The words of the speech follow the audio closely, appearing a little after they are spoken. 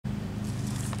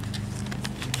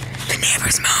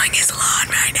neighbor's mowing his lawn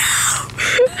right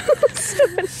now.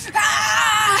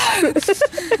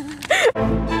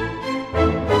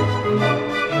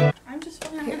 I'm just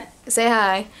filming a minute. Say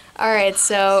hi. Alright,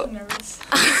 so... I'm nervous.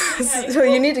 So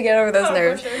you need to get over those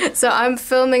nerves. Sure. So I'm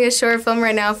filming a short film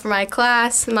right now for my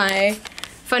class, my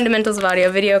Fundamentals of Audio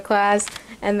Video class,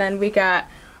 and then we got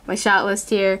my shot list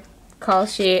here, call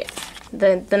sheet,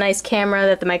 the nice camera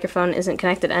that the microphone isn't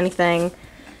connected to anything,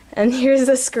 and here's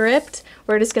the script.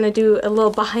 We're just gonna do a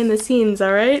little behind the scenes,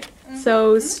 alright?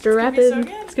 So strap in.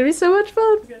 It's gonna be so much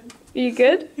fun. Good. You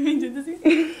good? You do the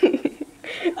scene?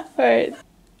 Alright.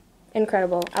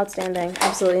 Incredible. Outstanding.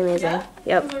 Absolutely amazing. Yeah?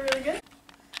 Yep. Was it really good?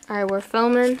 Alright, we're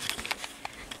filming.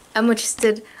 Emma just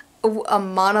did a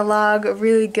monologue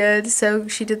really good, so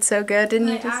she did so good, didn't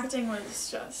My you? Just? acting was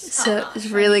just So it's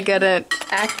really good at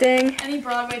acting. Any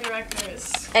Broadway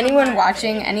directors. Anyone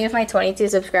watching, any of my 22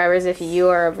 subscribers, if you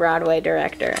are a Broadway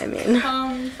director, I mean,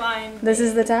 Come find this me.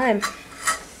 is the time.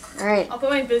 Alright. I'll put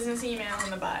my business email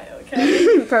in the bio,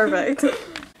 okay? Perfect.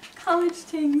 College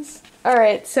things.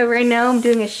 Alright, so right now I'm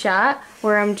doing a shot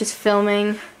where I'm just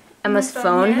filming Emma's phone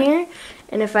phone here? here.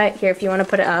 And if if you want to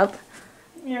put it up,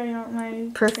 Yeah, you want my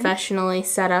professionally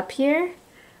set up here.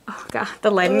 Oh god, the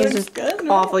lighting is just good,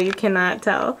 awful, you cannot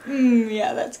tell.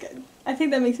 Yeah, that's good. I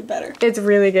think that makes it better. It's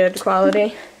really good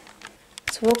quality.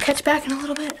 So we'll catch back in a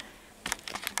little bit.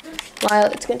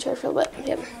 While it's gonna charge for a little bit.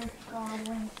 Yep.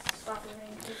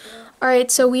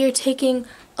 Alright, so we are taking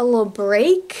a little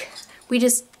break. We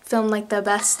just filmed like the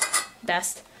best.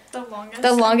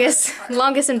 The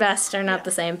longest and best are not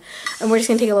the same. And we're just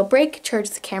gonna take a little break, charge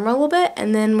the camera a little bit,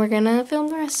 and then we're gonna film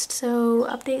the rest. So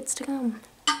updates to come.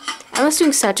 Emma's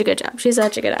doing such a good job. She's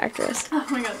such a good actress. Oh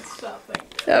my god, stop.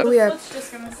 So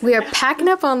we are packing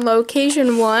up on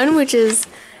location 1, which is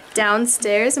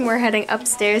downstairs, and we're heading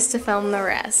upstairs to film the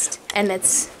rest. And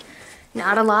it's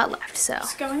not a lot left, so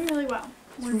It's going really well.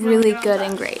 We're really going good on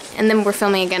and top. great. And then we're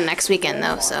filming again next weekend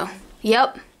though, so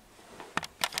yep.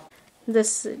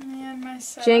 This And my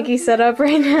setup janky setup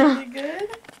right now. really good.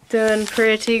 Doing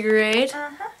pretty great.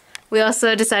 We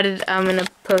also decided I'm gonna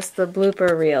post the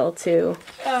blooper reel to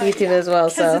YouTube as well,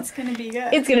 so it's gonna be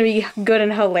good. it's gonna be good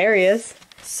and hilarious.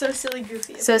 So silly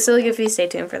goofy. So silly goofy, stay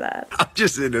tuned for that. I'm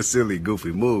just in a silly,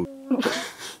 goofy mood.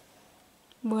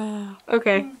 Wow.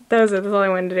 Okay, that was it. That's all I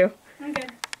wanted to do. Okay.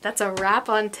 That's a wrap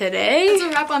on today. That's a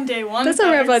wrap on day 1. That's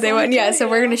a wrap on day 1. Yeah, so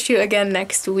we're gonna shoot again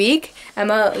next week.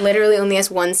 Emma literally only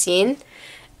has one scene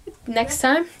next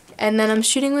time. And then I'm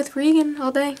shooting with Regan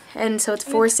all day. And so it's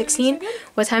 4:16.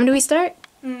 What time do we start?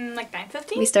 Like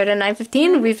 9:15? We start at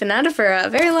 9:15. We've been at it for a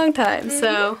very long time.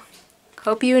 So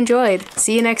hope you enjoyed.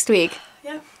 See you next week.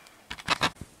 Yeah.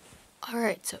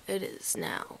 Alright, so it is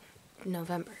now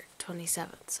November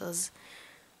 27th. So it's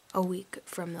a week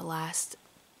from the last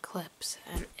clips.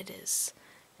 And it is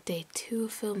day 2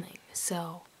 of filming.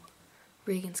 So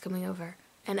Regan's coming over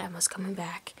and Emma's coming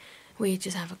back. We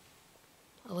just have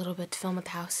a little bit to film at the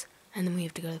house, and then we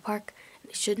have to go to the park.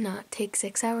 It should not take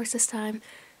 6 hours this time.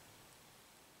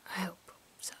 I hope.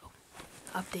 So,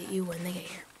 update you when they get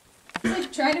here. I was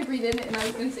like trying to breathe in and I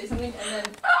was gonna say something and then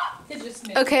it just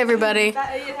made Okay, everybody.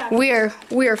 We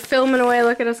are filming away.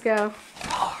 Look at us go.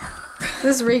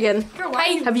 This is Regan.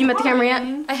 Hi. Have you met the camera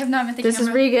yet? I have not met the This is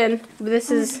camera. Regan.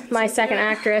 This is my second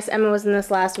actress. Emma was in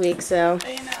this last week, so.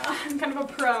 I know. I'm kind of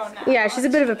a pro now. Yeah, she's a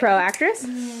bit of a pro actress.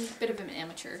 Bit of an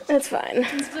amateur. That's fine.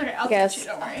 It's okay. I'll Yes. teach you.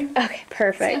 Don't worry. Okay, I've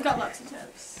perfect. got lots of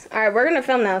tips. Alright, we're gonna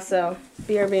film now, so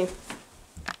BRB.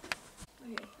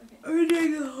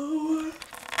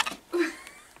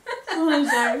 Oh, I'm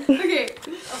sorry. Okay.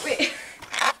 Oh wait.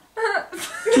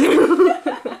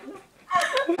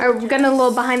 Alright, we're getting a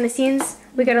little behind the scenes.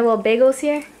 We got a little bagels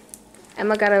here.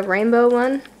 Emma got a rainbow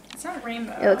one. It's not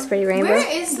rainbow. It looks pretty rainbow. Where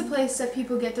is the place that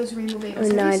people get those rainbow bagels? I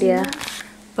have no idea.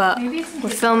 But Maybe it's in we're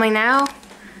filming now.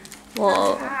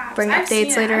 We'll bring I've seen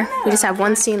updates it. later. I don't We just know. have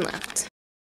one scene left.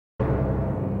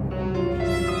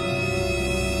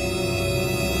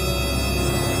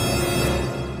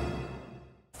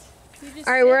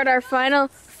 Alright, we're at our final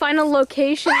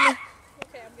location.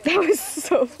 That was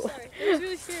so funny.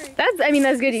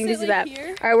 That's good, you can just do that.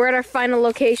 Alright, we're at our final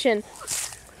location.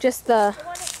 Just the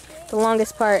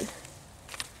longest part.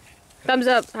 Thumbs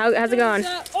up. How's it going?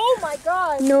 Oh my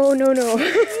god. No.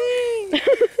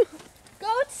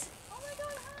 Goats.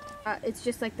 It's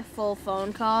just like the full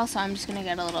phone call, so I'm just gonna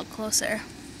get a little closer.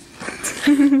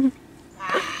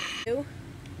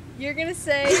 You're gonna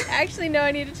say, actually no,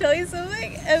 I need to tell you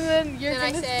something, and then you're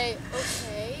Then gonna I say,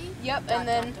 okay. Yep, Dot, and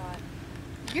then dot,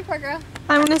 dot. your part, girl.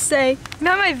 I'm gonna say,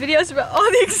 not my videos about all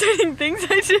the exciting things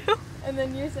I do. And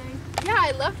then you're saying, Yeah,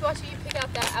 I loved watching you pick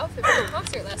out that outfit for the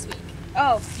concert last week.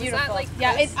 Oh, beautiful. like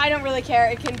yeah, this? I don't really care.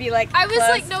 It can be like. I was close.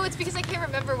 like, no, it's because I can't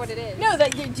remember what it is. No,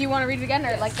 do you want to read it again,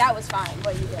 or like that was fine?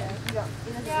 What you did? You don't.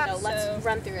 Yeah, No, let's so-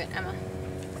 run through it, Emma.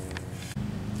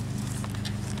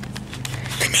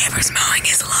 The neighbor's mowing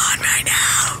his lawn right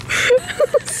now.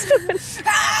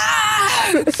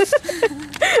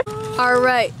 All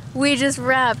right, we just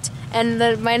wrapped, and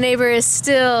my neighbor is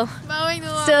still Mowing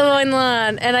the lawn. mowing the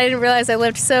lawn, and I didn't realize I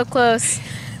lived so close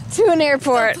to an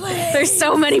airport. There's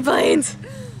so many planes.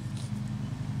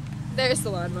 There's the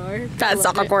lawnmower. That's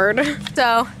awkward.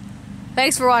 So,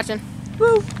 thanks for watching.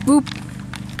 Woo. Whoop.